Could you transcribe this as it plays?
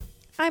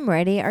I'm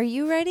ready. Are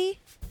you ready?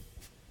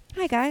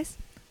 Hi, guys.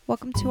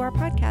 Welcome to our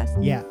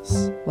podcast.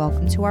 Yes.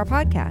 Welcome to our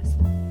podcast.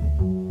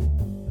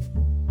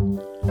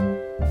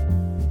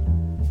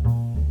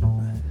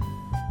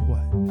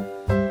 What?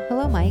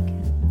 Hello, Mike.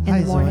 In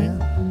Hi, the morning.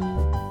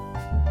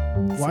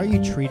 Zoya. Why are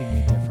you treating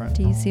me different?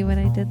 Do you see what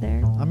I did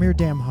there? I'm your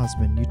damn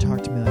husband. You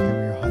talk to me like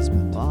I'm your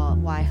husband. Well,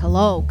 why,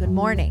 hello. Good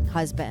morning,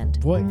 husband.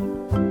 What?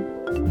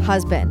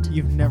 Husband.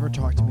 You've never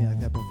talked to me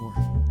like that before.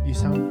 You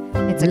sound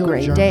It's a real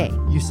great German. day.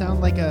 You sound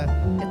like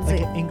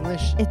It's an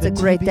English. it's the a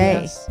great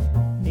day.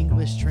 TBS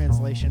English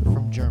translation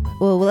from German.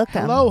 Well,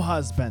 welcome. Hello,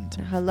 husband.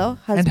 Hello,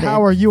 husband. And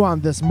how are you on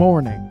this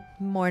morning?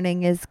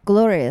 Morning is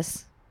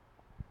glorious.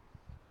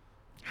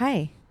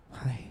 Hi.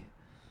 Hi.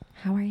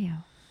 How are you?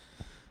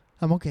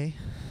 I'm okay.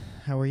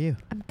 How are you?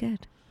 I'm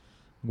good.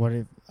 What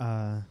if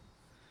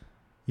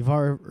you've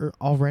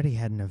already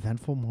had an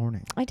eventful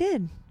morning? I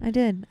did.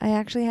 I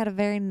actually had a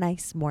very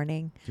nice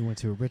morning. You went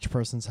to a rich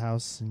person's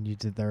house and you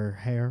did their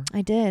hair.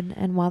 I did.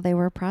 And while they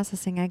were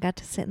processing, I got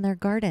to sit in their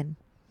garden.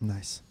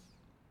 Nice.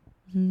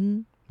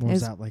 Mm-hmm. What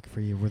was that like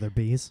for you? Were there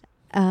bees?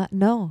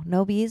 No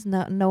bees.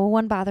 No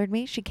one bothered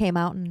me. She came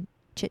out and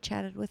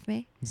chit-chatted with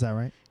me. Is that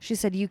right? She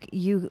said,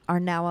 you are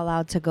now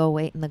allowed to go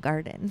wait in the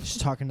garden.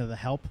 She's talking to the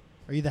help.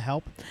 Are you the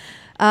help?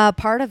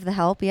 Part of the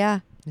help, yeah.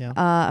 Yeah.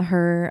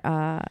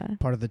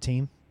 Part of the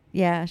team?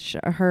 Yeah,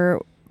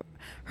 her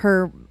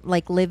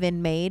like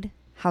live-in maid,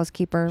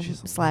 housekeeper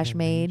She's a / live-in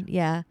maid. maid?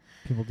 Yeah.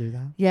 People do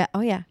that? Yeah.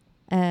 Oh, yeah.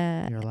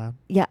 You're allowed?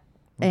 Yeah.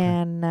 Okay.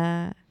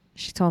 And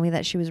she told me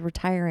that she was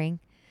retiring,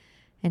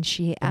 and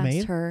she asked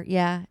maid? her,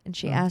 and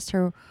she Oh. asked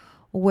her,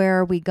 where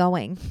are we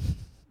going?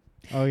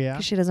 Oh, yeah?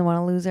 Because she doesn't want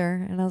to lose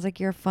her. And I was like,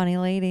 you're a funny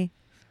lady.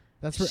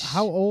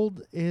 How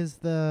old is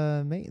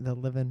the maid, the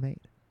live-in maid?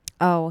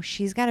 Oh,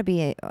 she's got to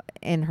be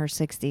in her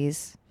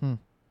 60s.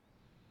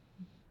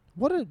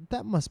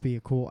 That must be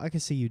cool. I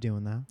could see you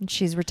doing that. And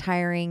she's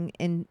retiring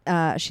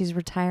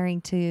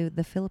to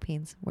the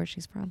Philippines, where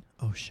she's from.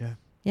 Oh, shit.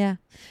 Yeah.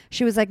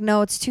 She was like,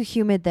 no, it's too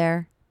humid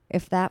there.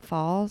 If that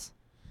falls,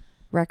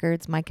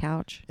 records, my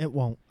couch. It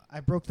won't. I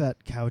broke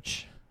that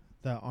couch,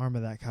 the arm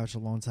of that couch a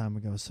long time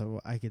ago,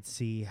 so I could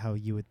see how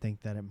you would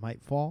think that it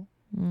might fall.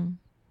 Mm.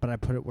 But I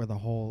put it where the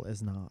hole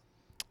is not.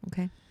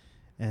 Okay.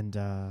 And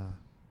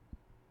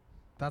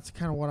that's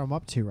kind of what I'm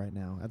up to right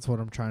now. That's what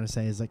I'm trying to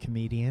say as a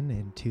comedian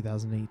in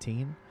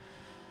 2018.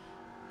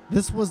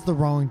 This was the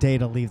wrong day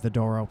to leave the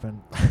door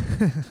open.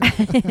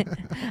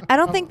 I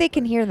don't think they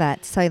can hear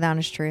that, to tell you the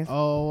honest truth.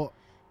 Oh,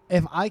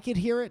 if I could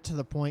hear it to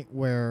the point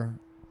where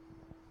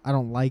I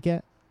don't like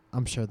it,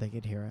 I'm sure they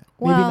could hear it.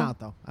 Well, maybe not,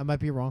 though. I might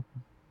be wrong.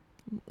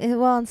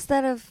 Well,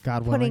 instead of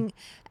God putting willing.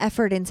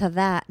 effort into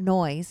that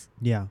noise,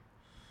 Yeah.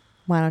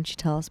 why don't you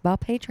tell us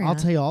about Patreon? I'll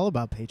tell you all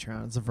about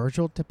Patreon. It's a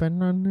virtual site.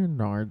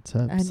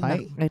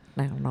 I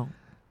don't know.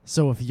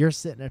 So if you're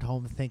sitting at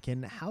home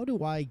thinking, how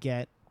do I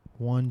get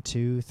 $1,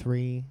 $2,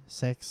 $3,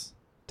 $6,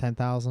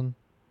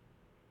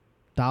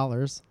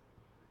 $10,000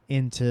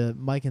 into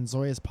Mike and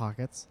Zoya's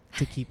pockets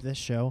to keep this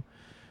show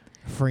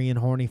free and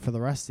horny for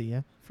the rest of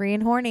you, Free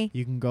and horny.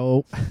 you can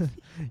go. That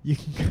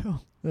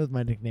was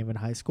my nickname in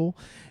high school.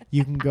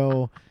 You can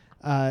go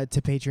to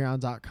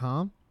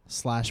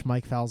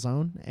patreon.com/Mike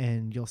Falzone,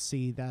 and you'll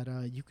see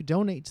that you could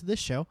donate to this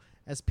show,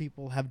 as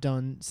people have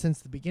done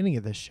since the beginning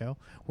of this show.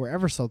 We're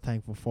ever so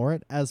thankful for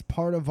it, as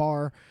part of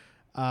our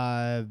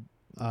 $10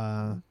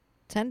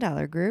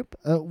 group.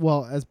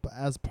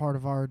 as part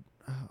of our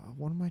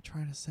what am I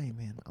trying to say,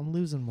 man? I'm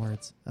losing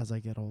words as I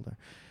get older.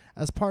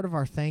 As part of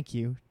our thank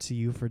you to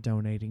you for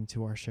donating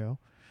to our show,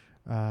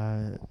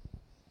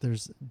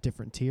 there's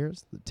different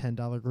tiers. The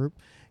 $10 group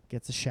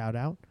gets a shout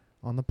out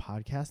on the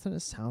podcast, and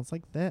it sounds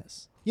like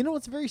this. You know,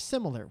 it's very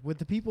similar with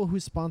the people who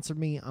sponsor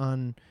me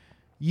on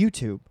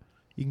YouTube.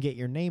 You can get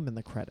your name in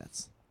the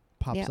credits.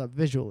 Pops up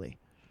visually.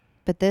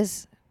 But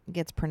this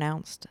gets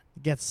pronounced.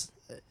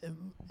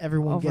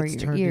 Everyone Over gets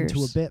your turned ears.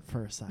 into a bit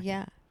for a second.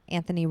 Yeah.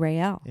 Anthony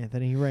Rayel.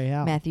 Anthony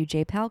Rayel. Matthew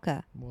J.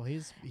 Palka. Well,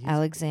 he's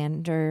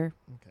Alexander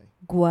okay.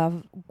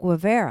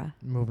 Guevara.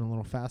 Moving a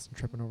little fast and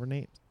tripping over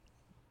names.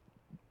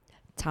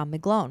 Tom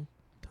McGlone.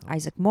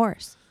 Isaac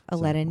Morris.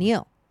 Aletta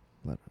Neal.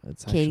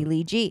 Katie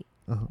Lee G.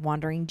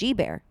 Wandering G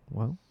Bear.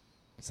 Well,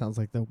 sounds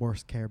like the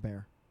worst Care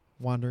Bear.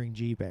 Wandering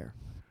G Bear.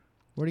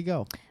 Where'd he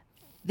go?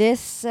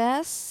 This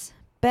has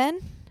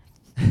been.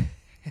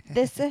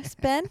 This has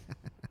been.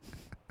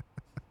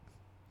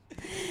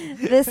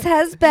 This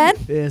has been.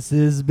 This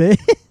has been.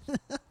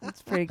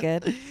 That's pretty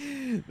good.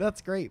 That's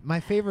great.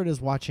 My favorite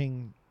is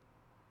watching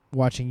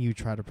you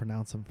try to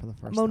pronounce them for the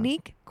first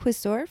Monique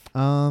Quistorf.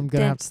 time. I'm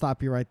going to have to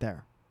stop you right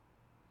there.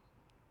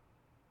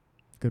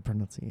 Good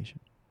pronunciation.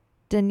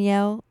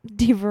 Danielle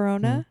Di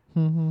Verona.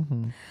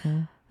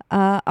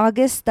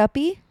 August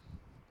Stuppy.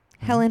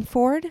 Helen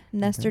Ford.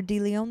 Nestor De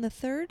Leon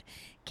III.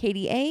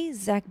 Katie A.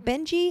 Zach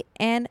Benji.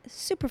 And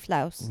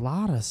Superflaus. A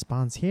lot of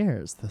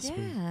sponsors this week.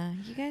 Yeah.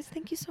 You guys,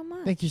 thank you so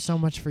much. Thank you so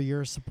much for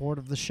your support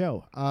of the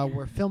show.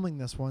 We're filming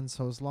this one,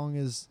 so as long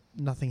as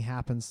nothing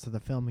happens to the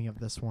filming of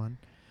this one,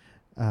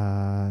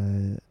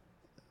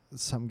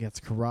 something gets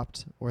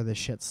corrupt or the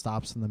shit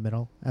stops in the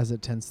middle, as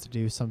it tends to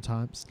do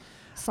sometimes.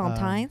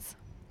 Sometimes.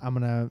 I'm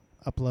gonna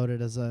upload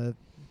it as a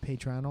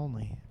Patreon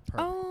only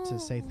to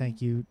say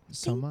thank you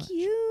so much. Thank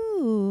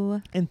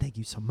you. And thank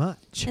you so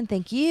much. And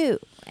thank you.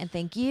 And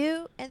thank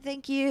you. And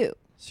thank you.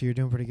 So you're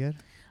doing pretty good?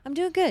 I'm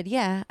doing good.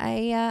 Yeah, I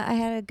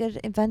had a good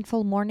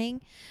eventful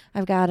morning.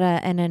 I've got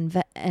an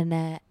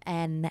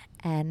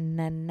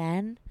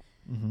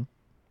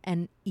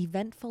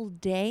eventful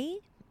day.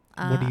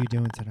 What are you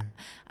doing today?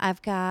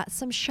 I've got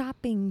some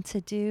shopping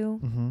to do.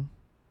 Mm-hmm.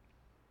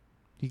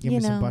 You give me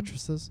some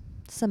buttresses?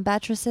 Some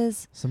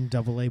buttresses. Some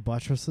AA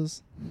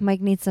buttresses?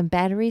 Mike needs some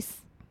batteries.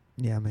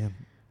 Yeah, man.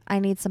 I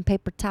need some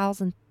paper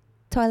towels and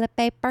toilet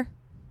paper.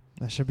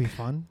 That should be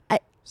fun.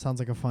 Sounds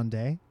like a fun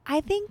day. I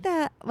think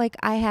that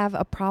I have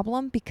a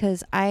problem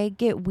because I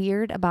get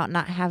weird about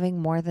not having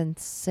more than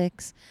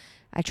 6.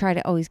 I try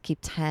to always keep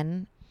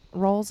 10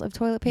 rolls of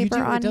toilet paper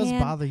on hand. It does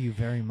bother you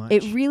very much.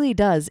 It really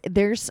does.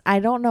 I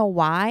don't know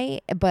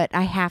why, but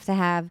I have to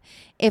have,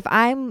 if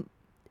I'm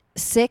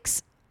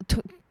 6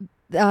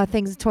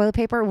 things of toilet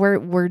paper,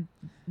 we're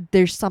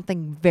there's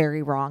something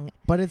very wrong.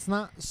 But it's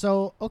not.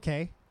 So,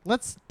 okay,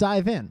 let's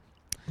dive in.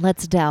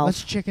 Let's delve.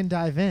 Let's chicken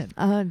dive in.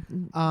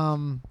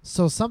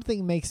 So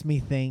something makes me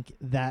think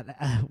that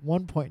at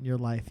one point in your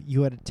life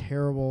you had a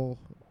terrible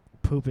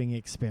pooping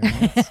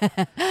experience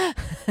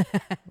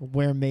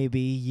where maybe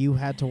you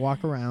had to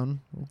walk around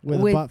with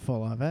a butt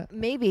full of it.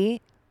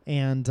 Maybe.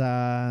 And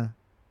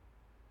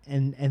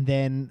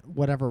then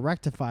whatever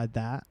rectified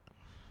that,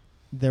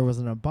 there was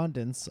an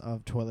abundance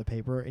of toilet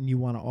paper, and you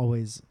want to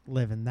always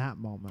live in that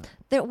moment.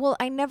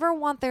 I never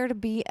want there to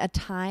be a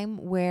time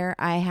where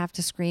I have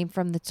to scream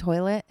from the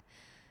toilet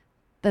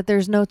that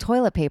there's no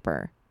toilet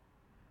paper.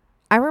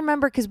 I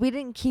remember because we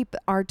didn't keep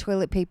our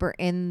toilet paper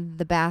in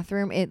the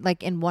bathroom,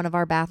 in one of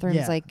our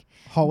bathrooms,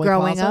 hallway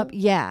growing closet? up.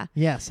 Yeah.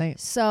 Yeah, same.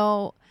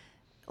 So,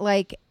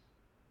 I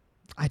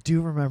do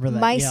remember that.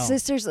 My yell.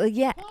 sisters,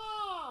 yeah.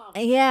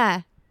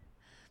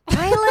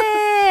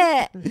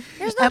 Pilot!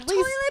 There's no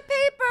toilet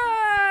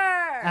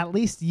paper! At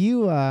least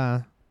you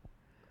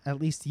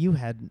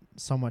had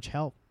so much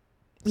help.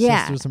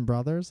 Yeah. Sisters and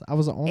brothers. I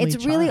was the only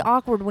It's really child.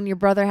 awkward when your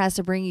brother has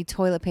to bring you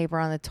toilet paper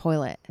on the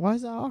toilet. Why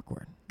is that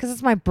awkward? Because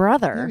it's my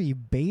brother. Never you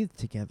bathe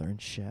together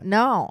and shit.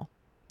 No.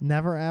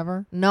 Never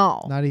ever?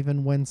 No. Not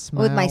even when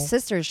smile? With my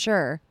sisters,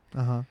 sure.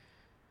 Uh-huh.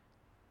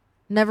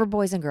 Never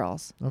boys and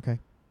girls. Okay.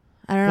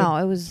 I don't Good. know.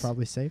 It was...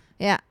 Probably safe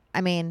Yeah.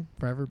 I mean...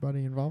 for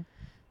everybody involved.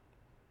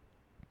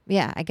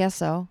 Yeah, I guess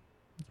so.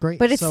 Great.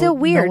 But it's So still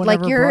weird. no one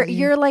ever brought you-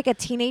 You're like a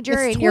teenager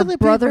It's and your toilet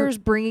brother's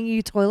paper. bringing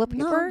you toilet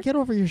paper. No, get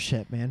over your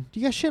shit, man.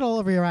 You got shit all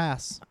over your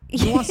ass.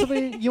 You want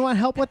somebody? You want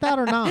help with that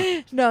or not?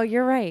 No,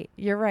 you're right.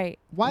 You're right.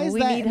 Why is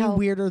We that need any help.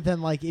 weirder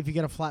than if you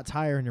get a flat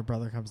tire and your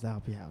brother comes to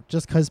help you out?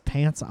 Just because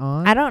pants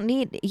on? I don't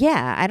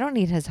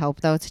need his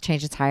help though to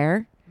change a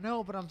tire.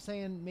 No, but I'm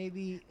saying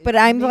maybe. But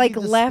I'm maybe the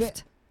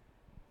left.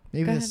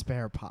 Maybe Go the ahead.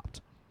 spare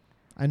popped.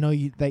 I know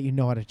that you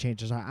know how to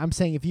change a tire. I'm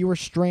saying if you were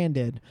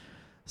stranded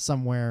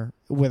somewhere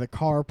with a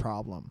car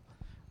problem,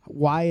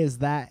 why is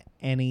that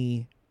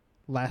any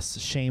less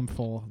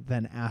shameful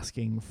than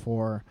asking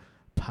for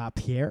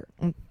papier?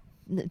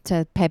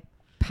 To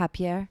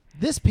papier.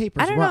 This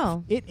paper's I don't rough.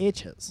 know. It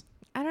itches.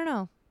 I don't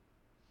know.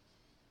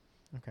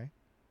 Okay.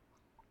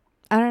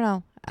 I don't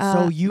know.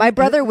 So you- my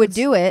brother would it's-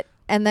 do it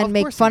and then Of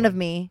make course he fun of would.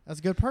 me. That's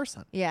a good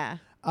person. Yeah.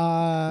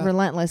 Relentlessly.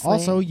 Relentlessly.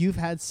 Also, you've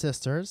had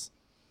sisters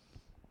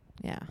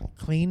Yeah.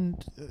 clean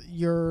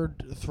your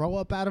throw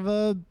up out of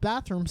a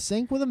bathroom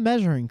sink with a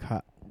measuring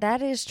cup.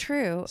 That is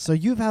true. So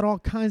you've had all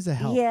kinds of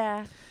help.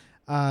 Yeah.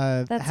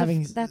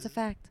 Having That's a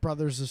fact.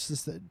 brothers or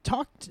sisters.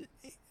 Talk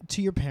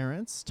to your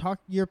parents. Talk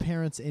your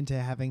parents into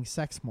having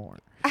sex more.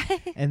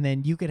 And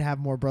then you could have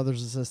more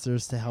brothers and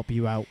sisters to help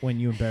you out when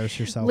you embarrass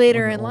yourself Later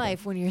when you're in older.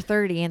 life when you're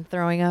 30 and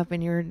throwing up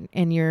in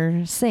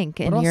your sink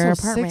in But your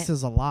also apartment. 6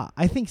 is a lot.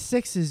 I think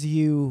 6 is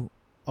you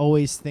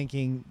always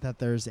thinking that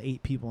there's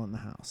 8 people in the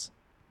house.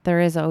 There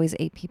is always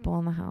 8 people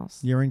in the house.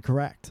 You're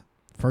incorrect.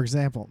 For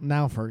example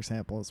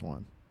is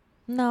one.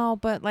 No,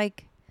 but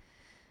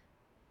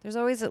there's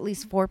always at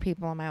least 4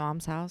 people in my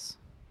mom's house.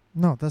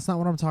 No, that's not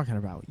what I'm talking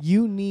about.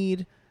 You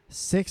need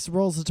 6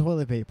 rolls of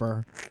toilet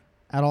paper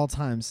at all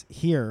times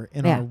here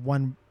in Yeah. our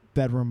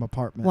 1-bedroom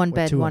apartment. One with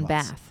bed, 2 one of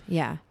us. bath.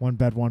 Yeah. 1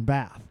 bed, 1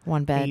 bath.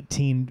 1 bed.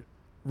 18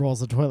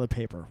 rolls of toilet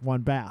paper,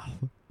 1 bath.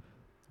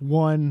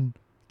 1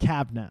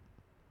 cabinet.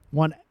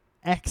 1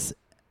 XS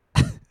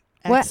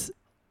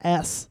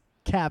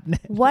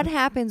cabinet. What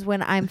happens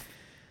when I'm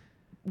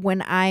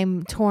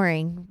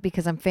touring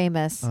because I'm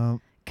famous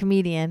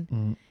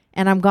comedian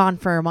and I'm gone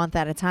for a month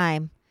at a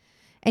time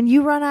and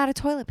you run out of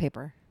toilet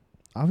paper?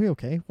 I'll be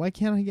okay. Why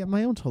can't I get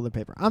my own toilet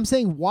paper? I'm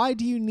saying, why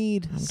do you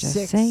need I'm 6?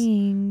 just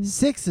saying.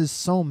 6 is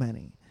so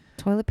many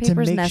Toilet to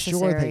paper is make necessary.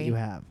 sure that you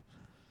have.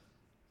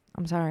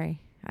 I'm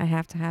sorry. I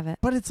have to have it.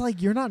 But it's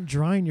you're not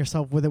drying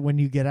yourself with it when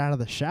you get out of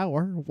the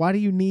shower. Why do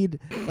you need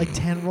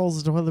 10 rolls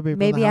of toilet paper?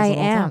 Maybe in the I house at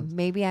all am. times?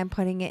 Maybe I'm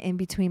putting it in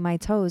between my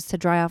toes to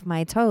dry off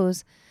my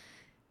toes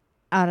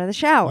out of the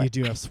shower. You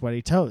do have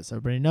sweaty toes.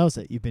 Everybody knows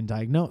it. You've been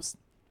diagnosed.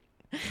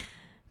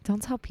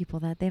 Don't tell people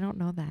that. They don't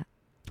know that.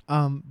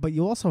 But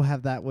you also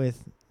have that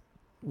with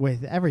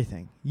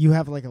everything. You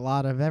have like a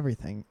lot of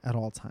everything at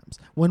all times.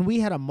 When we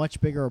had a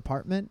much bigger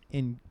apartment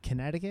in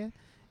Connecticut,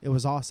 it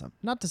was awesome.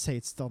 Not to say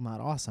it's still not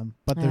awesome,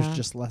 but there's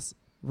just less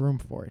room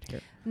for it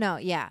here. No,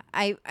 yeah.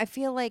 I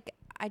feel like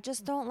I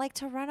just don't like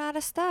to run out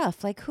of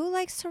stuff. Like, who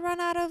likes to run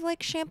out of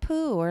like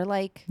shampoo or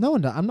like No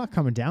one. I'm not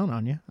coming down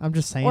on you. I'm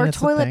just saying. or it's a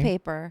toilet thing.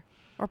 paper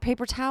or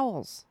paper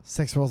towels?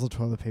 6 rolls of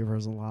toilet paper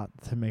is a lot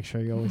to make sure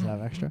you always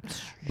have extra.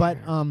 But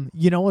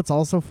you know what's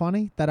also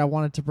funny that I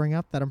wanted to bring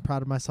up that I'm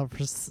proud of myself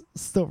for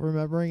still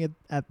remembering it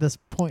at this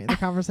point in the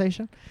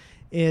conversation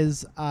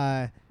is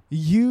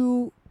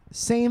you,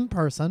 same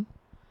person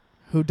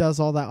who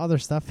does all that other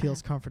stuff,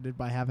 feels comforted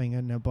by having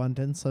an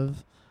abundance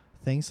of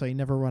things so you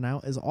never run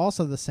out, is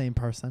also the same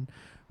person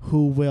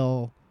who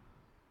will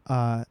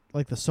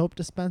like the soap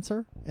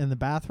dispenser in the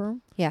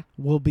bathroom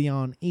will be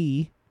on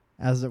E,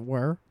 as it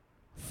were,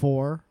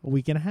 for a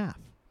week and a half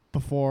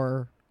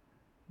before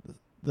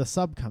the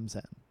sub comes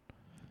in.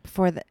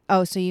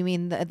 So you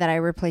mean that I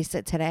replaced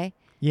it today?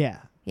 Yeah.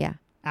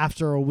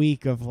 After a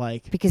week of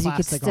like because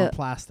plastic on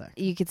plastic.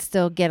 You could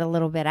still get a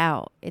little bit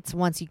out. It's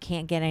once you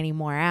can't get any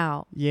more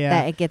out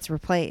that it gets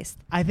replaced.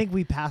 I think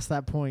we passed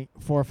that point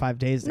 4 or 5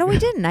 days ago. No, we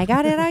didn't. I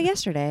got it out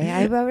yesterday.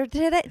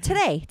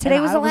 Today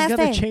was the last day. I was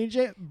going to change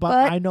it,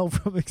 but I know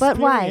from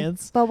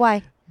experience. But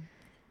why?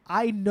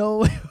 I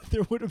know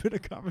there would have been a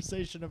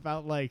conversation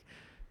about like,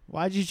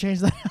 why'd you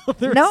change that out?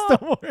 There's no.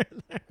 still more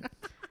in there.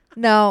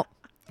 No.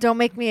 Don't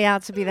make me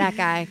out to be that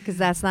guy, because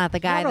that's not the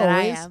guy that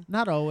I am.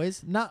 Not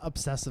always. Not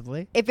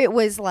obsessively. If it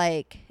was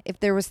like, if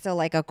there was still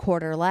like a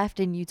quarter left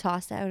and you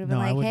tossed it, I would have been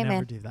like, I would hey, never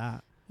man. do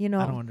that. You know,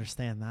 I don't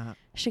understand that.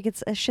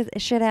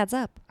 Shit adds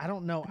up. I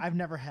don't know. I've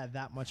never had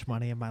that much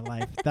money in my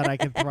life that I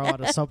could throw out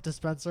a soap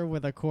dispenser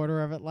with a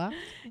quarter of it left.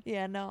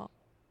 Yeah, no.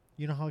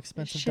 You know how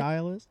expensive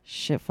dial is?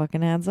 Shit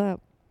fucking adds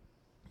up.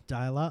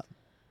 Dial up.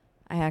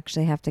 I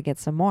actually have to get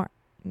some more.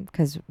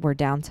 Because we're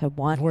down to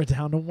one. We're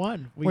down to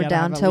one. We're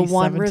down to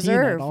one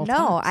reserve.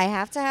 No, I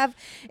have to have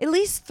at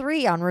least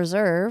 3 on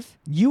reserve.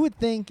 You would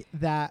think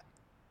that,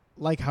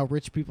 like how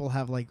rich people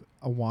have like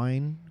a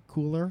wine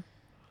cooler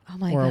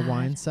or a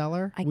wine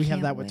cellar, we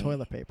have that with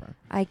toilet paper.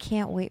 I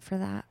can't wait for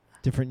that.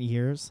 Different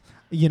years.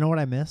 You know what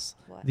I miss?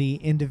 What? The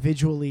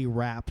individually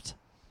wrapped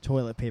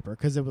toilet paper,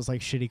 because it was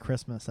like shitty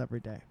Christmas every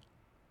day.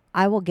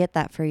 I will get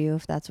that for you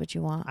if that's what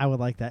you want. I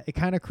would like that. It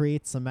kind of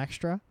creates some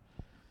extra.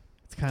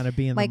 It's kind of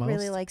being Mike the most.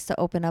 really likes to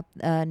open up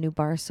new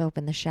bar soap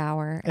in the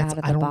shower out of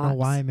the box. I don't know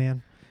why,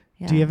 man.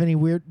 Yeah. Do you have any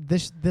weird?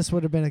 This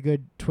would have been a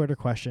good Twitter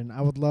question.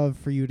 I would love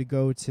for you to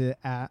go to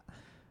at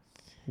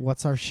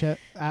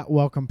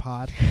Welcome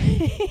Pod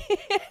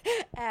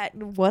at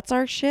what's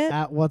our shit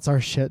at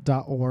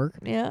what'sOurShit.org.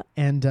 Yeah.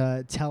 And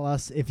tell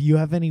us if you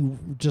have any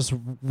just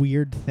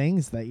weird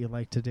things that you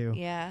like to do.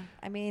 Yeah.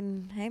 I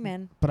mean, hey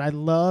man. But I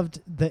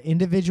loved the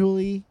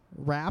individually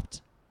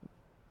wrapped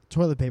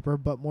toilet paper,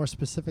 but more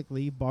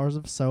specifically bars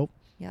of soap.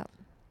 Yep.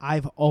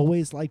 I've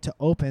always liked to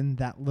open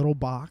that little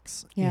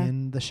box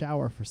in the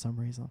shower for some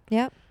reason.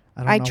 Yep.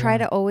 I try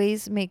to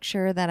always make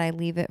sure that I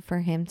leave it for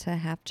him to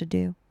have to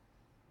do,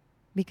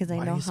 because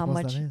I know how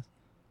much.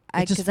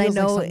 It just feels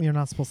like something you're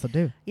not supposed to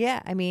do.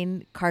 Yeah, I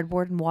mean,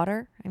 cardboard and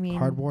water.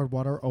 Cardboard,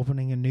 water,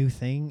 opening a new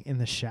thing in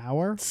the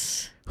shower.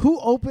 Who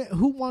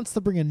wants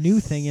to bring a new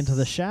thing into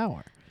the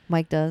shower?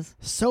 Mike does.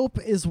 Soap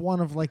is one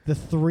of like the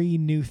 3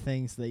 new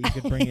things that you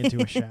could bring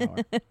into a shower.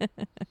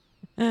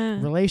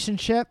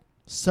 Relationship,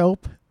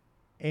 soap,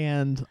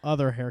 and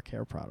other hair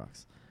care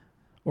products.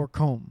 Or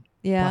comb.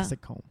 Yeah. Plastic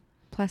comb.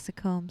 Plastic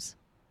combs.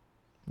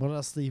 What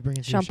else do you bring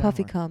into Sean your shower?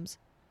 Puffy combs.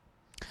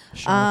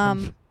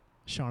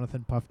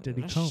 Jonathan Puff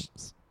Diddy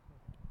Combs.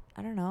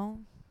 I don't know.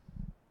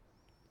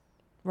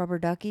 Rubber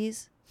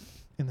duckies.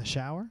 In the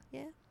shower?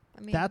 Yeah.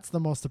 I mean, that's the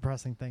most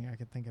depressing thing I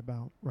could think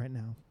about right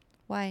now.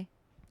 Why?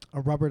 A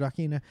rubber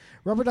ducky.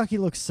 Rubber ducky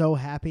looks so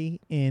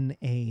happy in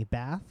a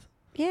bath.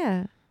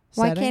 Yeah.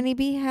 Why can't he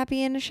be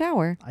happy in a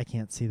shower? I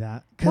can't see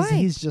that. Because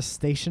he's just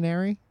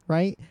stationary,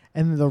 right?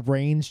 And the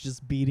rain's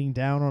just beating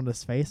down on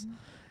his face.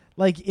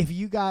 Like, if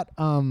you got,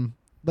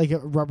 like a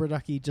rubber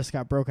ducky just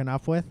got broken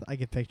up with, I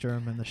could picture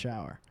him in the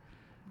shower.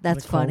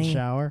 That's funny. Cold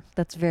shower.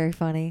 That's very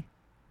funny.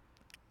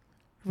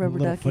 Rubber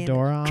ducky. Little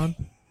fedora on.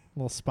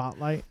 Little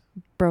spotlight.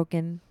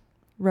 Broken.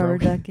 Rubber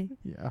ducky.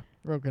 Yeah.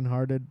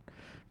 Broken-hearted.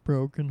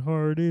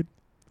 Broken-hearted.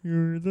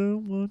 You're the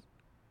one.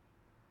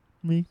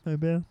 Make my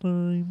bath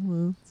time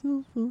lots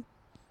of fun.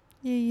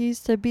 You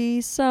used to be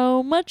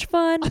so much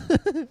fun.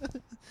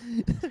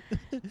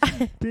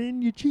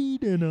 Then you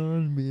cheated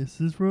on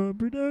Mrs.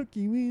 Rubber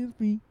Ducky with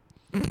me.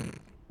 And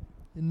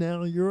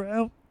now you're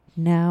out.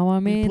 Now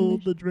I'm in.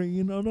 Pulled the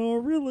drain on our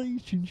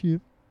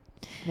relationship.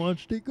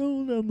 Watched it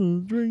go down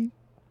the drain.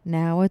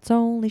 Now it's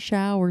only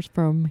showers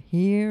from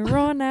here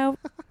on out.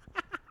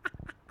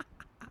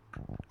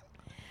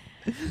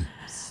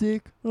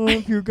 Sick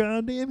of your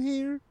goddamn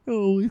hair,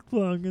 always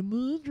clogging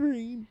the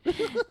drain.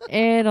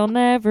 It'll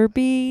never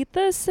be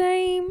the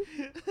same.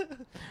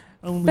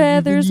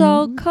 Feathers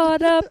all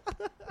caught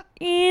up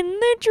in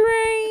the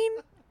drain.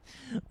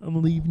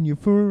 I'm leaving you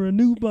for a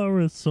new bar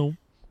of soap.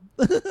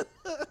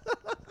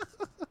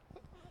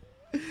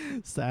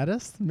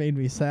 Saddest made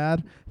me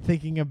sad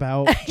thinking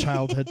about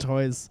childhood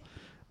toys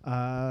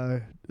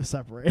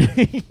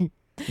separating.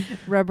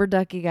 Rubber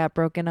ducky got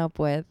broken up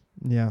with.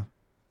 Yeah.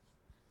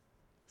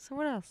 So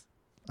what else?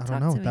 I Talk don't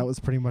know. to me. That was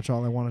pretty much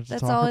all I wanted to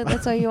That's talk all. about.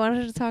 That's all you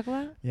wanted to talk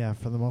about. Yeah,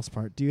 for the most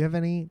part. Do you have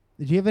any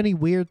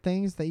weird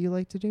things that you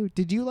like to do?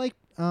 Did you like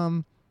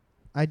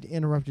I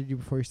interrupted you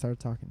before you started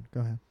talking. Go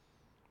ahead.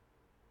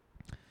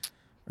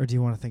 Or do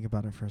you want to think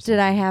about it for a second? Did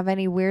I have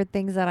any weird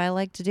things that I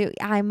like to do?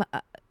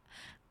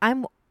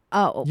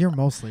 You're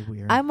mostly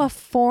weird. I'm a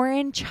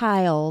foreign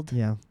child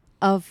Yeah.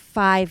 of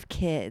 5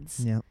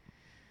 kids. Yeah.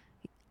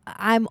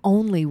 I'm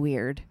only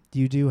weird.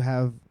 You do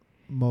have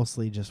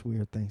mostly just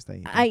weird things that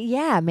you do.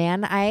 Yeah,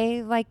 man.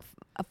 I like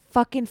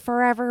fucking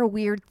forever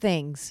weird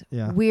things.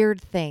 Yeah.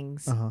 Weird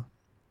things. Uh-huh.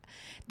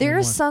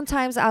 There's one.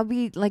 sometimes I'll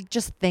be like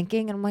just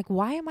thinking and I'm like,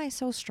 why am I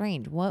so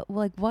strange? What?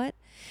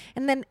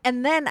 And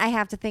then I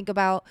have to think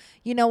about,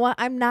 you know what?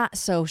 I'm not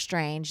so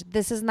strange.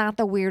 This is not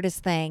the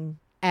weirdest thing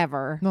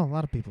ever. No, a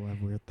lot of people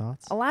have weird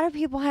thoughts. A lot of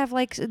people have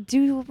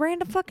do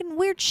random fucking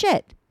weird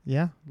shit.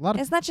 Yeah. A lot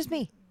of It's not just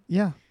me.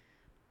 Yeah.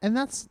 And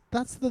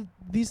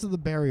these are the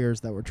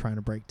barriers that we're trying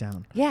to break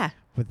down Yeah.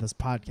 with this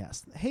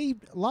podcast. Hey,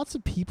 lots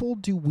of people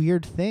do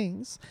weird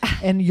things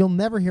and you'll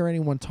never hear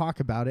anyone talk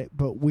about it,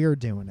 but we're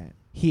doing it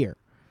here.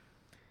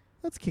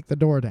 Let's kick the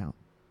door down.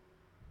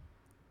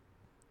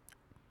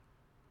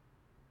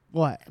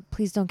 What?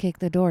 Please don't kick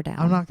the door down.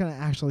 I'm not going to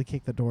actually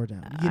kick the door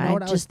down. You know I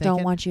what I was just thinking?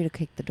 don't want you to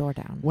kick the door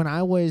down. When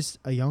I was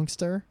a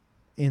youngster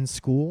in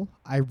school,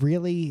 I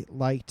really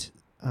liked,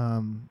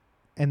 and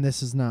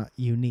this is not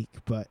unique,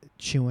 but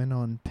chewing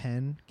on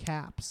pen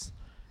caps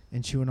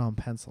and chewing on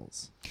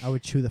pencils. I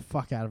would chew the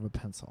fuck out of a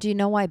pencil. Do you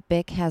know why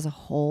Bic has a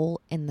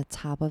hole in the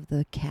top of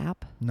the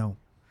cap? No.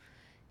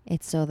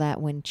 It's so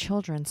that when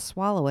children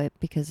swallow it,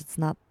 because it's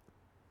not,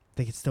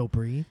 They could still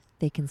breathe?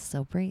 they can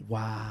still breathe.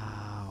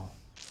 Wow.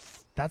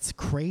 That's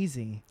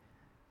crazy.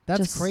 That's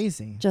Just-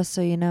 crazy. Just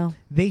so you know.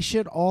 They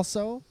should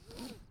also,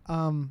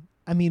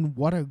 I mean,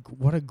 what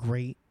a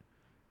great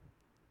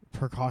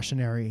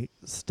precautionary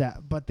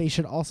step. But they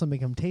should also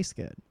make them taste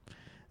good.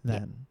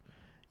 Then,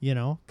 you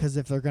know, because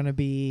if they're gonna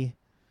be,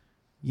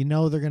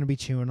 they're gonna be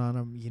chewing on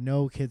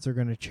them. Kids are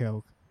gonna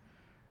choke.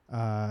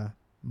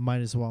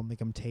 Might as well make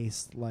them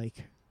taste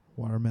like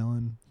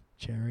watermelon,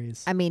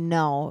 cherries. I mean,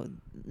 no.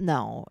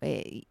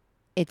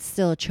 It's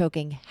still a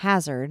choking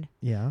hazard.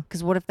 Yeah.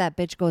 Because what if that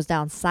bitch goes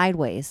down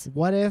sideways,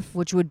 What if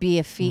which would be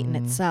a feat in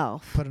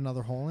itself? put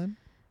another hole in?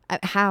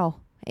 How?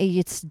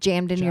 It's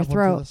jammed in your Jab one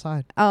to throat. the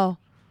side. Oh,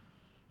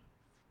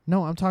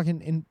 No, I'm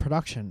talking in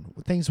production.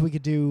 Things we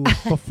could do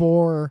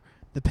before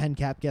the pen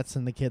cap gets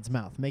in the kid's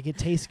mouth. Make it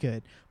taste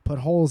good. Put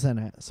holes in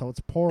it so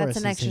it's porous. that's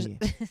an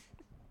extra.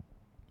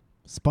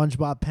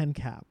 SpongeBob pen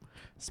cap.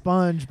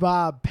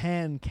 SpongeBob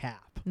pen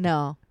cap.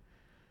 No.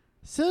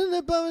 Son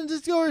of a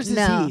discourse is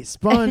No. he.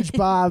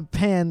 SpongeBob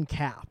pen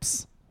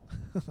caps.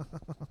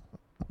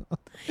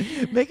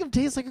 Make them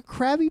taste like a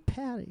Krabby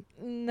Patty.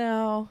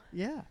 No.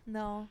 Yeah.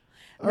 No.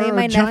 Or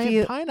My a giant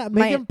nephew- pineapple.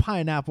 my- Make them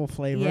pineapple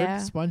flavored. Yeah.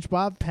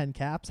 SpongeBob pen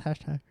caps.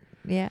 Hashtag.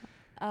 Yeah.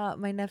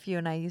 My nephew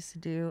and I used to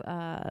do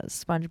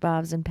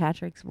SpongeBob's and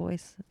Patrick's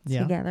voice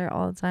Yeah. together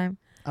all the time.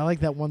 I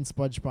like that one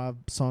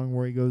SpongeBob song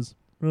where he goes,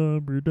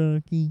 Rubber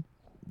ducky.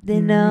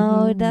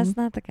 No, that's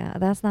not the guy.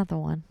 That's not the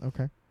one.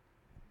 Okay.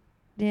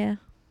 Yeah.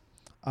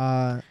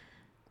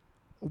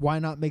 Why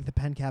not make the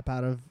pen cap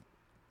out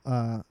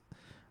of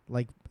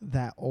like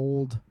that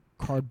old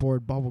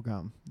cardboard bubble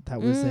gum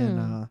that was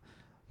in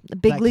The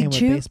Big that League came with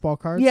Chew. baseball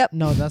cards? Yep.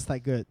 No, that's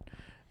not good.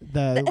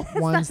 The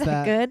ones Not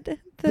that good.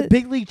 the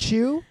Big League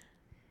Chew.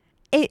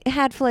 It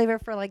had flavor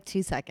for like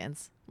 2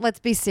 seconds. Let's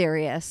be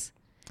serious.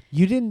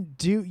 You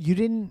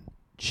didn't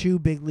chew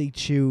Big League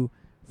Chew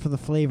for the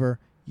flavor.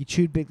 You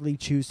chewed Big League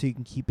Chew so you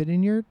can keep it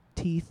in your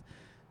teeth,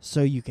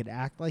 so you could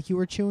act like you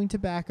were chewing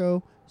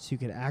tobacco, so you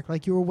could act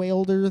like you were way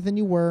older than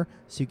you were,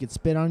 so you could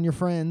spit on your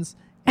friends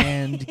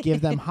and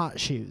give them hot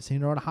shoes. You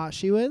know what a hot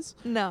shoe is?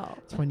 No.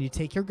 It's when you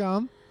take your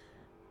gum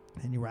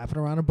and you wrap it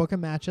around a book of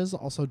matches.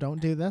 Also, don't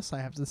do this. I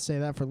have to say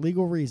that for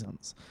legal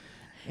reasons.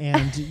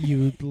 And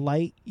you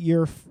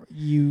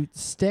you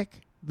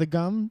stick the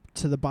gum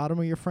to the bottom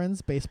of your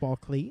friend's baseball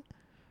cleat.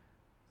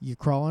 You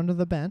crawl under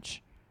the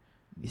bench.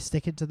 You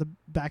stick it to the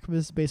back of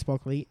his baseball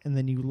cleat, and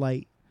then you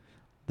light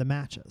the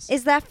matches.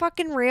 Is that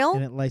fucking real?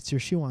 And it lights your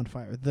shoe on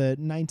fire. The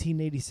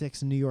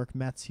 1986 New York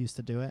Mets used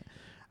to do it.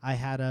 I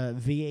had a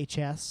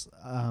VHS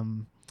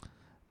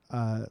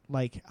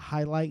like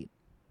highlight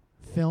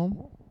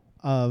film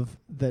of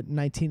the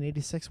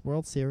 1986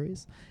 World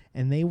Series,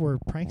 and they were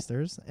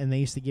pranksters, and they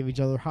used to give each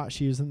other hot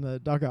shoes in the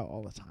dugout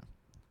all the time.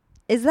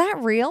 Is that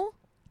real?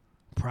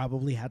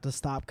 Probably had to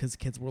stop because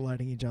kids were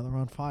lighting each other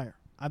on fire.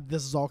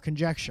 This is all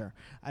conjecture.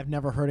 I've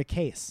never heard a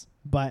case,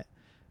 but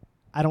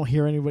I don't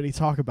hear anybody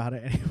talk about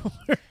it anymore.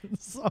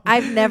 So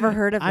I've never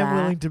heard of I'm that.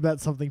 willing to bet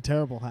something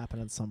terrible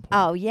happened at some point.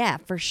 Oh, yeah,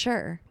 for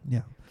sure.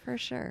 Yeah. For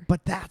sure.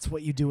 But that's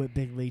what you do at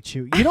Big League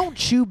Chew. You don't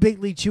chew Big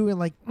League Chew and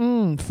like,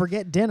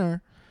 forget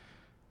dinner.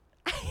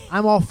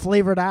 I'm all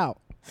flavored out.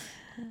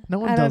 No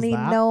one I does don't need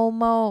that. no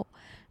mo.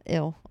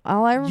 Ew.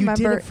 All I remember. You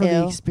did it for the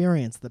ew.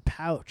 experience, the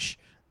pouch,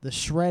 the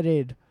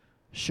shredded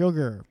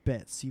sugar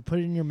bits. You put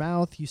it in your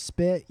mouth, you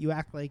spit, you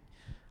act like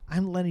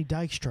I'm Lenny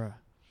Dykstra.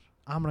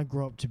 I'm going to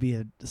grow up to be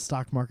a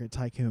stock market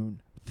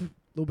tycoon. A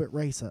little bit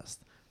racist.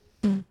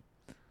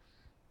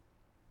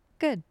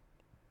 Good.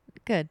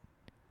 Good.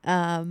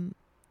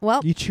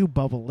 Well, You chew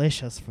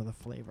Bubblicious for the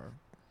flavor.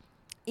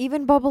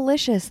 even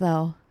Bubblicious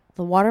though.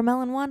 The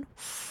watermelon one.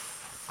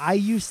 I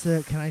used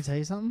to, can I tell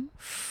you something?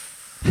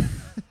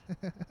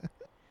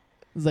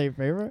 Is that your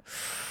favorite?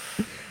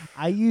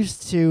 I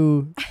used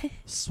to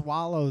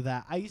swallow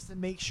that. I used to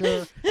make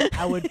sure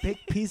I would pick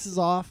pieces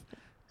off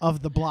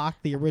of the block,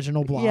 the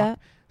original block, Yeah.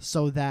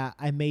 so that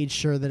I made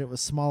sure that it was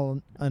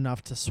small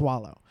enough to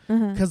swallow.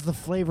 Mhm. Because the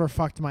flavor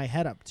fucked my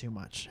head up too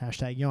much.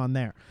 Hashtag yawn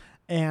there.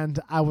 And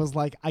I was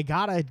like, I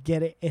gotta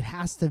get it. It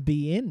has to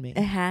be in me.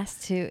 It has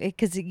to,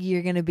 because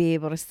you're gonna be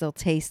able to still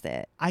taste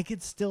it. I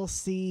could still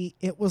see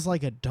it was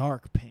like a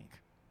dark pink.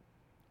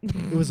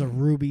 It was a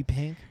ruby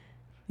pink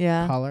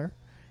Yeah. color,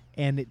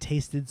 and it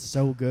tasted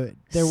so good.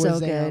 There So was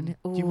good.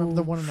 do you remember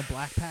the Ooh. one in the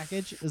black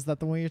package? Is that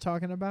the one you're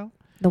talking about?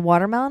 The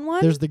watermelon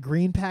one. There's the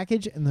green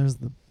package, and there's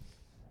the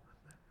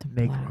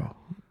negro. Wow.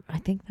 I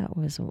think that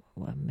was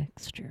a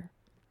mixture.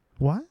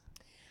 What?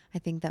 I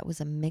think that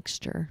was a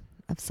mixture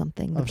of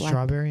something. The Of black-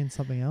 strawberry and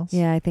something else?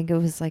 Yeah, I think it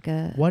was like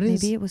a. What maybe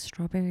is- it was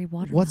strawberry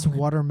watermelon. What's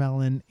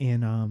watermelon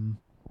in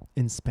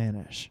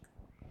Spanish?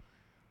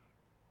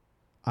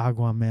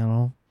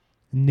 Aguamelon.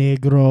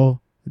 Negro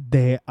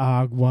de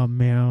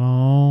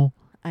aguamelon.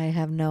 I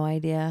have no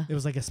idea. It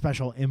was like a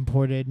special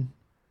imported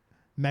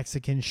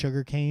Mexican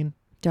sugarcane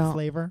Don't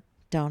flavor.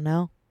 don't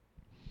know.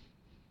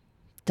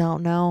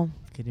 Don't know.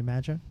 Can you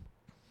imagine?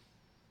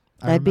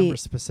 I That'd be- remember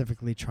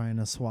specifically trying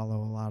to swallow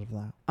a lot of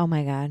that. Oh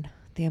my god,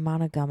 the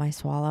amount of gum I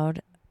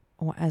swallowed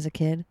as a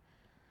kid.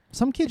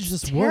 Some kids It's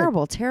just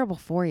terrible, terrible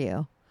for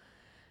you.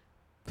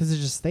 because it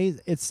just stays.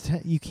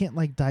 You can't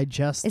like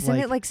digest. Isn't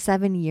it like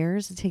 7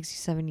 years? It takes you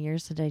 7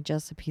 years to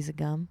digest a piece of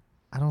gum.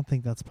 I don't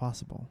think that's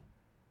possible.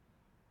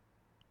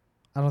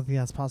 I don't think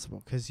that's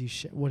possible because you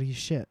shit. What do you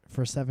shit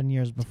for 7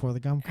 years before the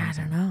gum I comes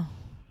don't out? know.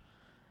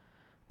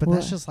 But Well-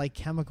 that's just like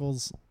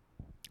chemicals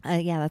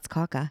Yeah, that's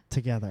caca.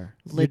 together.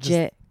 You're just-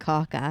 Legit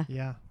caca.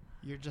 yeah,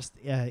 you're just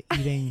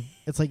eating.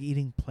 It's like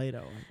eating Play-Doh.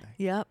 I think.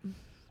 Yep.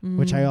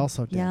 Which I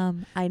also did.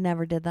 Yum. I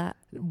never did that.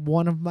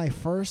 One of my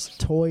first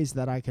toys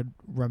that I could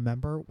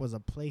remember was a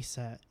play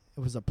set.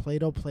 It was a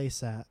Play-Doh play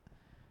set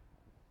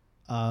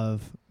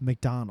of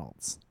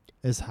McDonald's,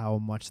 is how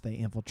much they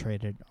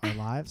infiltrated our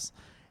lives.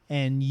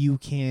 And you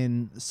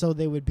can, so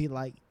they would be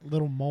like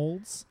little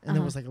molds, and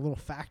there was like a little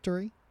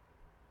factory.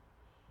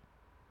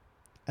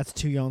 That's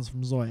 2 yawns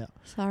from Zoya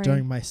Sorry.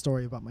 during my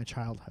story about my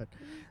childhood.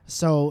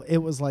 So it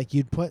was like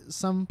you'd put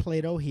some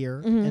Play-Doh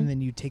here, Mhm. and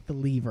then you'd take the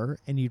lever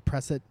and you'd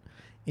press it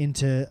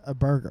into a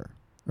burger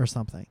or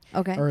something.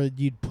 Okay. Or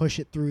you'd push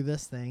it through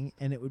this thing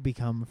and it would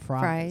become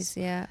fries.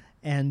 Yeah.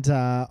 And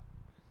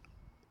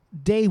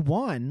day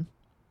one,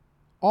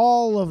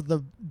 all of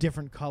the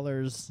different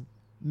colors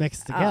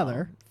mixed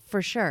together Oh,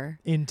 for sure.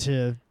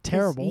 into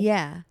terrible.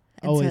 Yeah.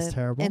 Always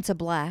terrible. Into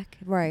black.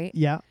 Right.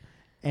 Yeah.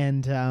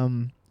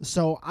 And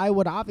so I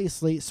would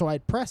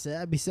I'd press it.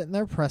 I'd be sitting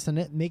there pressing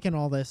it, making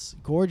all this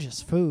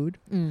gorgeous food.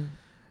 Mm.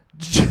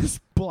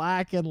 Just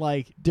black and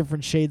like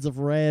different shades of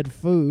red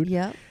food.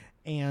 Yep.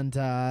 And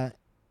I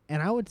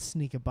would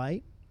sneak a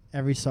bite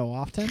every so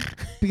often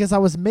because I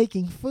was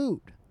making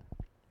food.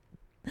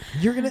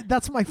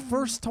 That's my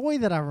first toy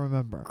that I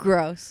remember.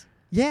 Gross.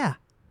 Yeah.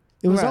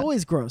 It was Gross.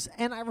 always gross.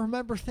 And I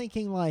remember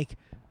thinking like,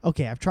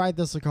 okay, I've tried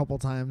this a couple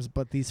times,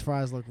 but these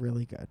fries look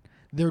really good.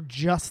 They're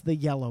just the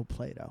yellow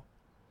Play-Doh.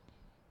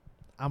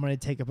 I'm going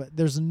to take a bite.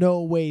 There's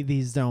no way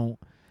these don't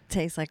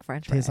Tastes like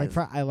French fries. taste like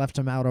fries. I left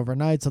them out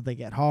overnight so they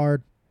get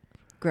hard.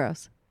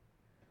 Gross.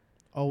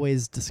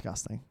 Always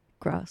disgusting.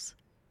 Gross.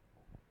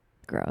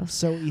 Gross.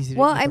 So easy to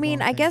Well, eat I the mean,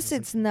 wrong I things guess as a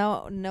it's kid.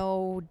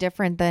 no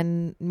different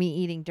than me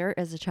eating dirt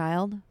as a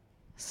child.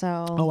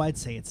 So Oh, I'd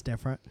say it's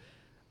different.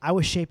 I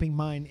was shaping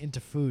mine into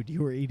food.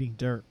 You were eating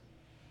dirt.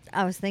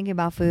 I was thinking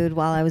about food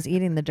while I was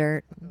eating the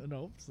dirt. I don't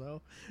hope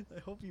so.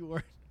 I hope you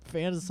weren't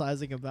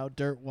fantasizing about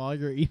dirt while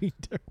you're eating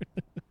dirt.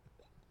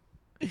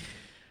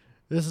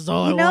 This is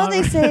all I You know, want.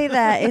 they say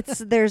that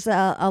there's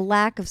a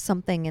lack of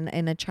something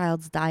in a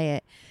child's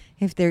diet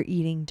if they're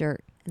eating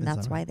dirt, and Is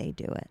that's that why they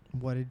do it.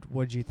 What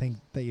did you think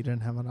that you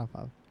didn't have enough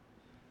of?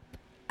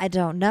 I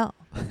don't know,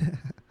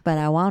 but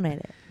I wanted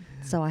it,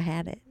 so I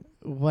had it.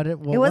 What It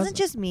was wasn't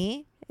just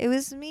me. It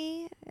was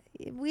me.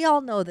 We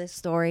all know this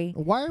story.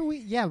 Why are we?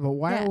 Yeah, but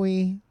why Yeah. are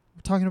we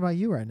talking about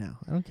you right now?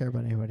 I don't care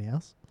about anybody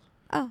else.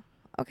 Oh,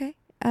 okay.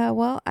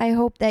 Well, I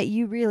hope that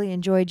you really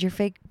enjoyed your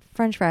fake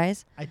French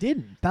fries. I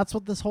didn't. That's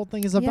what this whole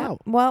thing is Yeah.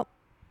 about. Well,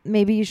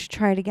 maybe you should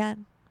try it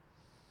again.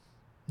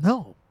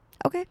 No,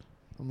 Okay.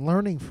 I'm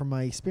learning from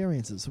my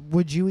experiences.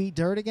 Would you eat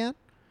dirt again?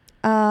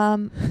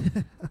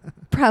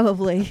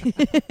 Probably.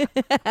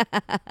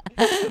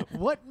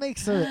 What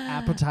makes an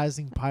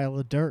appetizing pile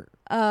of dirt?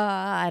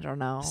 I don't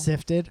know.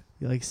 Sifted?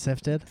 You like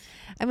sifted?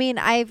 I mean,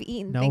 I've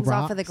eaten No things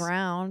off of the rocks?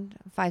 ground.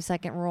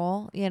 5-second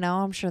rule. You know,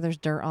 I'm sure there's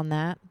dirt on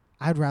that.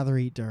 I'd rather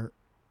eat dirt.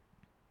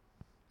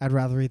 I'd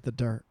rather eat the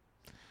dirt.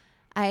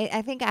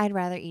 I think I'd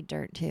rather eat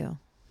dirt too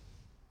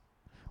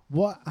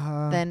What?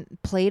 than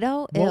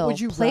Play-Doh. what Ew. would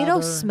you Play-Doh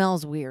rather-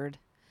 smells weird.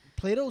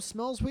 Play-Doh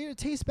smells weird. It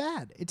tastes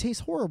bad. It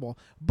tastes horrible.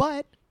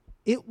 But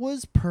it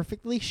was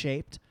perfectly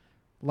shaped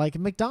like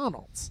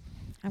McDonald's.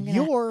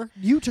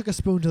 You took a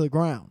spoon to the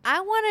ground.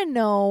 I want to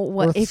know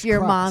what Earth's if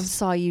your mom crust.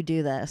 saw you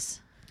do this.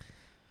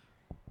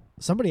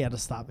 Somebody had to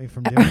stop me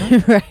from doing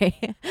that.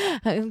 Right.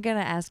 I'm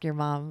gonna ask your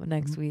mom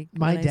next week.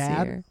 My when I see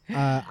dad,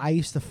 her. I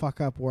used to fuck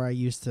up where I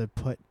just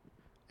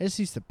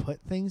used to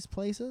put things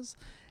places,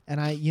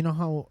 and you know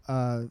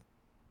how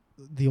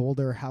the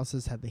older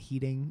houses had the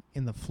heating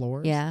in the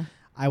floors. Yeah.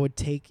 I would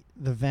take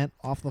the vent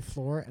off the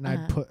floor and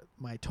Uh-huh. I'd put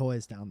my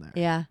toys down there.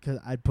 Yeah. Because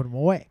I'd put them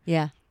away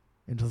Yeah.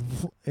 into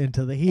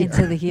the heater.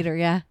 Into the heater.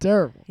 Yeah.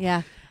 Terrible.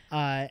 Yeah.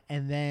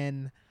 And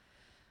then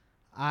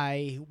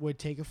I would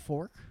take a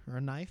fork or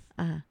a knife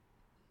Uh-huh.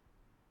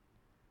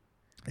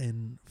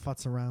 and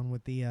futz around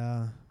with the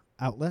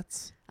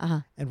outlets.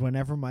 Uh-huh. And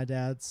whenever my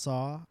dad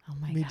saw Oh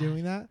my me God.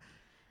 doing that,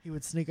 he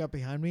would sneak up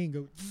behind me and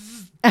go,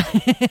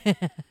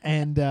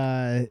 and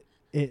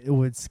it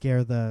would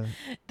scare the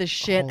The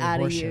shit holy out of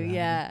horse shit you. out of me.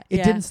 Yeah. It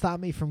yeah. didn't stop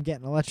me from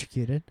getting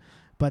electrocuted,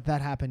 but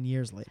that happened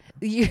years later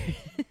You-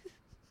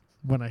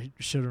 when I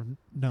should have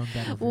known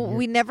better. well,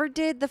 we never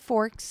did the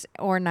forks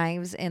or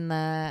knives in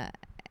the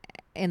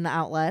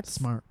outlets.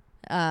 Smart.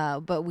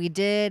 But we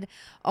did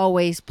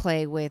always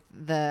play with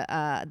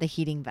the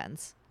heating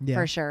vents Yeah.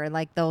 for sure.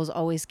 Like those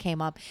always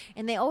came up,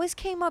 and they always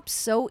came up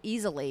so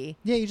easily.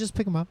 Yeah, you just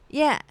pick them up.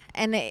 Yeah,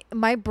 and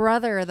my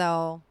brother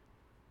though,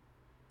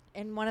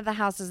 in one of the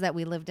houses that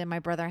we lived in, my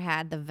brother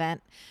had the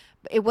vent.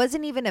 It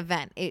wasn't even a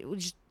vent. It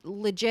was just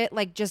legit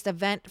like just a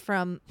vent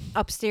from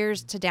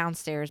upstairs to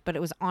downstairs, but it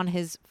was on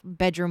his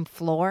bedroom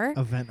floor.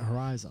 Event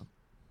Horizon.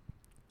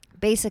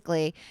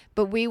 Basically,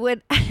 but we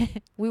would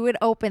we would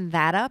open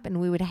that up and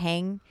we would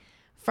hang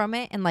from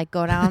it and like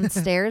go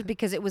downstairs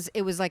because it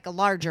was like a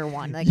larger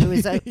one, like it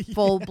was a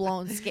full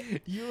blown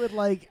You would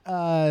like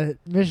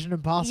Mission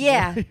Impossible.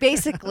 yeah,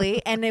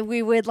 basically. And then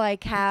we would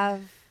like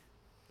have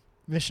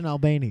Mission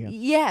Albania.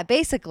 yeah,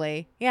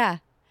 basically, yeah.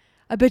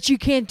 I bet you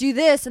can't do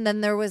this. And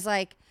then there was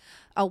like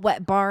a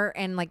wet bar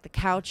and like the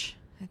couch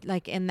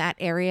like in that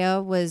area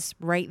was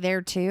right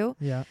there too.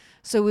 Yeah.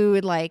 So we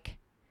would like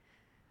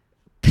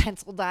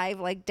pencil dive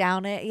like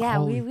down it. Yeah,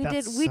 Holy, we did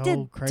that's we so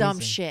did dumb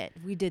crazy. shit.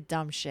 We did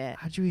dumb shit.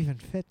 How'd you even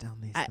fit down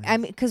these things? I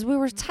mean, because we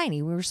were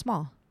tiny, we were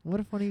small, what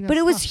if one of you got but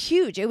it was stuck?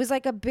 huge. It was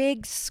like a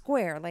big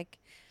square. Like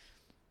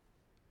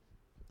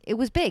it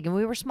was big, and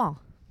we were small.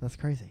 That's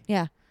crazy.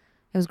 Yeah,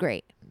 it was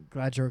great.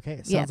 Glad you're okay.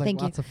 It Yeah, sounds like thank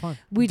you. lots of fun.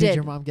 We did did.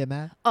 your mom get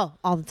mad? Oh,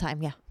 all the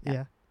time. Yeah.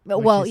 Yeah. But-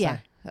 What'd well, she yeah.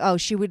 say? Oh,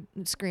 she would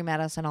scream at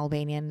us in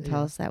Albanian and tell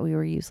Yeah. us that we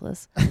were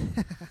useless.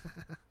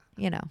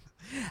 You know.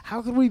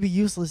 How could we be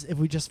useless if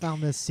we just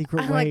found this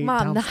secret I'm way like,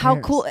 Mom, downstairs? how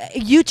cool.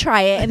 You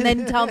try it and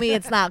then tell me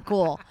it's not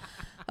cool.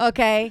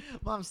 Okay.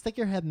 Mom, stick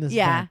your head in this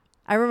Yeah. vent.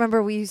 I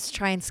remember we used to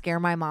try and scare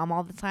my mom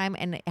all the time,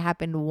 and it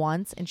happened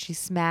once, and she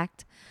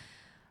smacked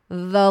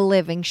the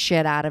living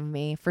shit out of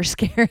me for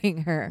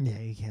scaring her. Yeah,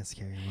 you can't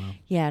scare your mom.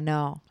 Yeah,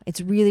 no.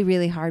 It's really,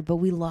 really hard, but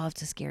we love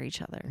to scare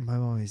each other. My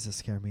mom used to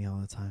scare me all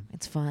the time.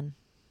 It's fun.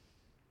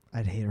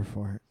 I'd hate her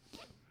for it.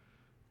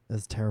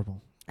 It's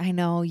terrible. I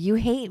know. You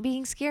hate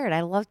being scared.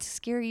 I love to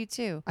scare you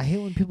too. I hate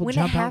when people When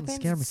jump it out happens,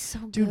 and scare me. it's so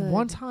Dude, good.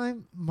 one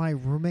time my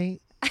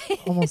roommate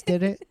almost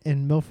did it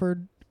in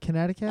Milford,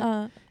 Connecticut,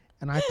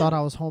 and I thought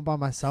I was home by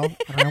myself,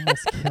 and I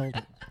almost killed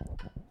him.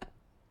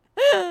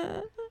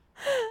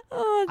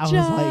 Oh, I John.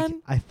 was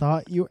like, I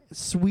thought you were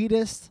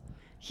sweetest,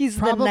 He's the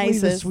probably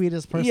nicest. the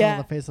sweetest person Yeah. on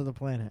the face of the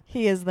planet.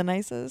 He is the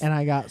nicest. And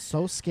I got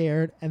so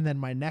scared, and then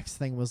my next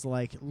thing was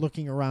like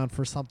looking around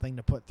for something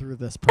to put through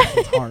this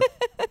person's heart.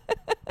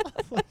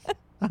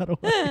 How do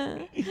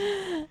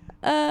I-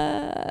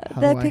 that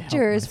do I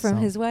picture help is from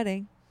myself? his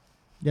wedding.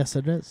 Yes,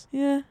 it is.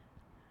 Yeah.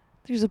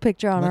 There's a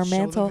picture on Let's our show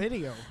mantle. the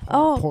video.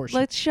 Oh, portion.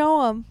 let's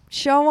show him.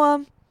 Show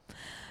him.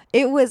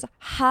 It was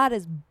hot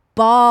as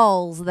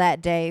balls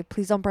that day.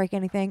 Please don't break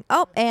anything.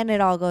 Oh, and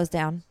it all goes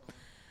down.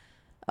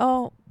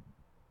 Oh,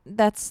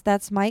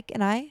 that's Mike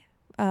and I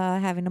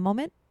having a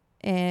moment,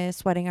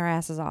 sweating our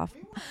asses off.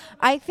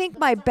 I think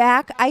my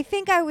back. I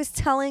think I was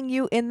telling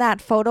you in that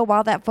photo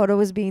while that photo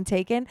was being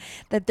taken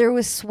that there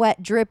was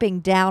sweat dripping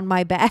down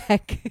my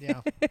back.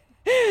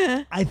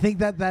 Yeah. I think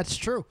that's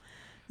true.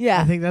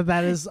 Yeah. I think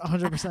that is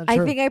 100% true. I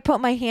think I put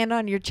my hand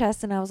on your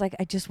chest and I was like,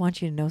 I just want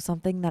you to know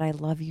something, that I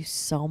love you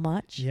so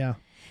much. Yeah.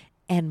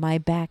 And my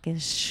back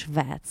is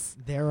schwatz.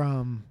 They're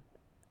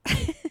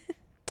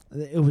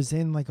it was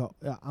in like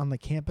on the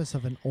campus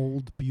of an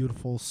old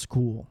beautiful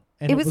school.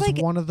 And It it was was like-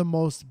 one of the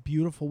most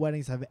beautiful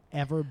weddings I've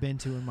ever been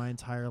to in my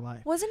entire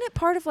life. Wasn't it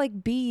part of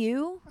like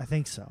BU? I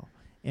think so.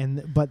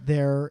 But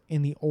there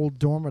in the old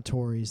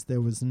dormitories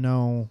there was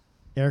no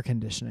air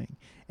conditioning,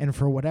 and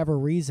for whatever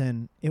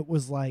reason it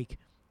was like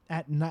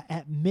at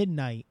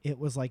midnight it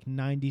was like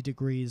 90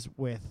 degrees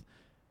with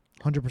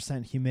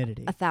 100%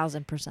 humidity.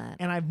 1,000%.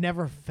 And I've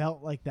never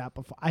felt like that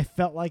before. I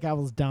felt like I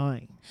was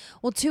dying.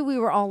 Well, too, we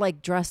were all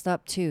like dressed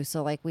up too,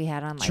 so like we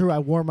had on like. True, I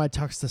wore my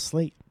tux to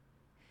sleep.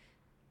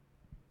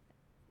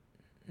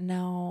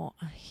 No,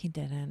 he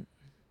didn't.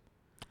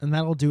 And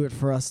that'll do it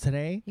for us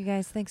today. You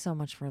guys, thanks so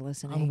much for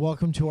listening. And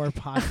welcome to our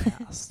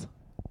podcast.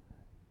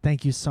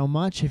 Thank you so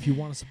much. If you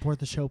want to support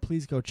the show,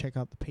 please go check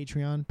out the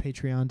Patreon,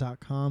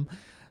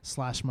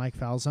 patreon.com/Mike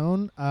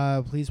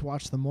Falzone. Please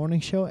watch the morning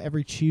show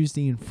every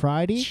Tuesday and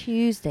Friday.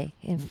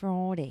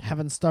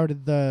 Haven't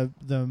started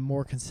the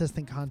more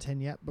consistent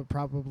content yet, but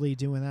probably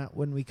doing that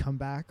when we come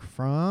back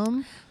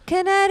from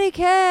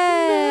Connecticut.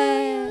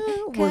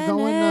 We're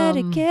going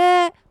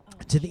Connecticut.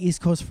 to the East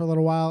Coast for a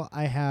little while.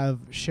 I have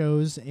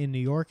shows in New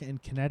York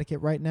and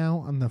Connecticut right now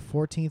on the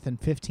 14th and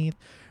 15th,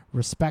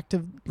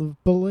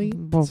 respectively.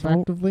 Go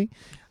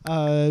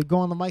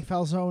on the Mike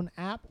Falzone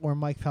app or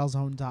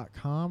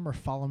MikeFalzone.com, or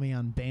follow me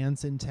on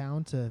Bands in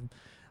Town to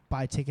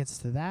buy tickets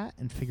to that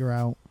and figure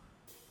out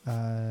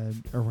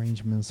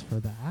arrangements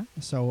for that.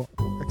 So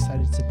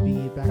excited to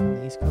be back on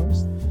the East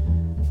Coast.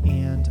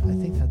 And I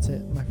think that's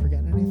it. Am I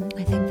forgetting anything?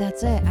 I think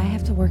that's it. I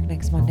have to work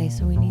next Monday,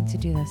 so we need to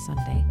do this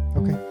Sunday.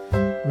 Okay.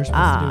 We're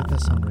supposed to do it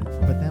this Sunday,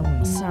 but then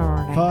we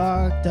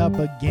fucked up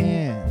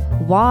again.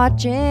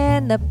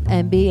 Watching the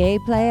NBA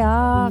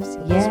playoffs.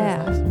 This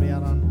Yeah. was nice. It'll be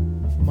out on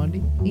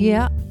Monday.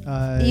 Yeah.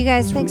 You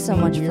guys, thanks so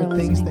much for weird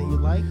things listening. that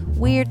you like.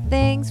 Weird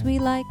things we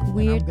like.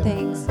 Weird And I'm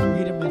gonna things.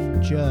 Read them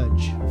and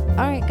judge.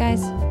 All right,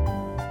 guys.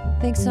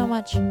 Thanks so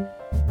much.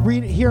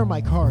 Here are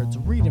my cards.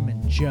 Read them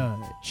and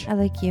judge. I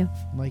like you.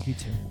 Like you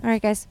too. All right,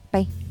 guys.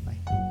 Bye. Bye.